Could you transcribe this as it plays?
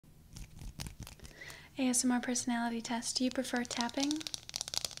ASMR personality test. Do you prefer tapping?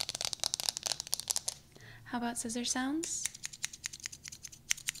 How about scissor sounds?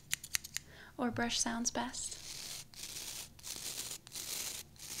 Or brush sounds best?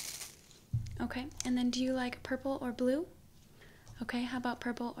 Okay, and then do you like purple or blue? Okay, how about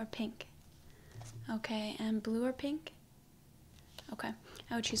purple or pink? Okay, and blue or pink? Okay,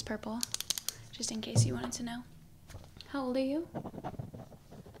 I would choose purple, just in case you wanted to know. How old are you?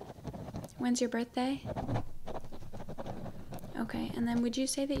 When's your birthday? Okay, and then would you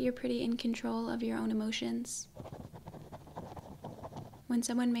say that you're pretty in control of your own emotions? When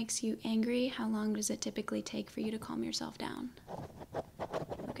someone makes you angry, how long does it typically take for you to calm yourself down?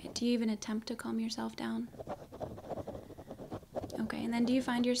 Okay, do you even attempt to calm yourself down? Okay, and then do you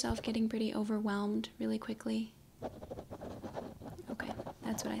find yourself getting pretty overwhelmed really quickly? Okay,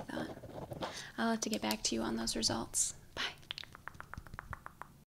 that's what I thought. I'll have to get back to you on those results.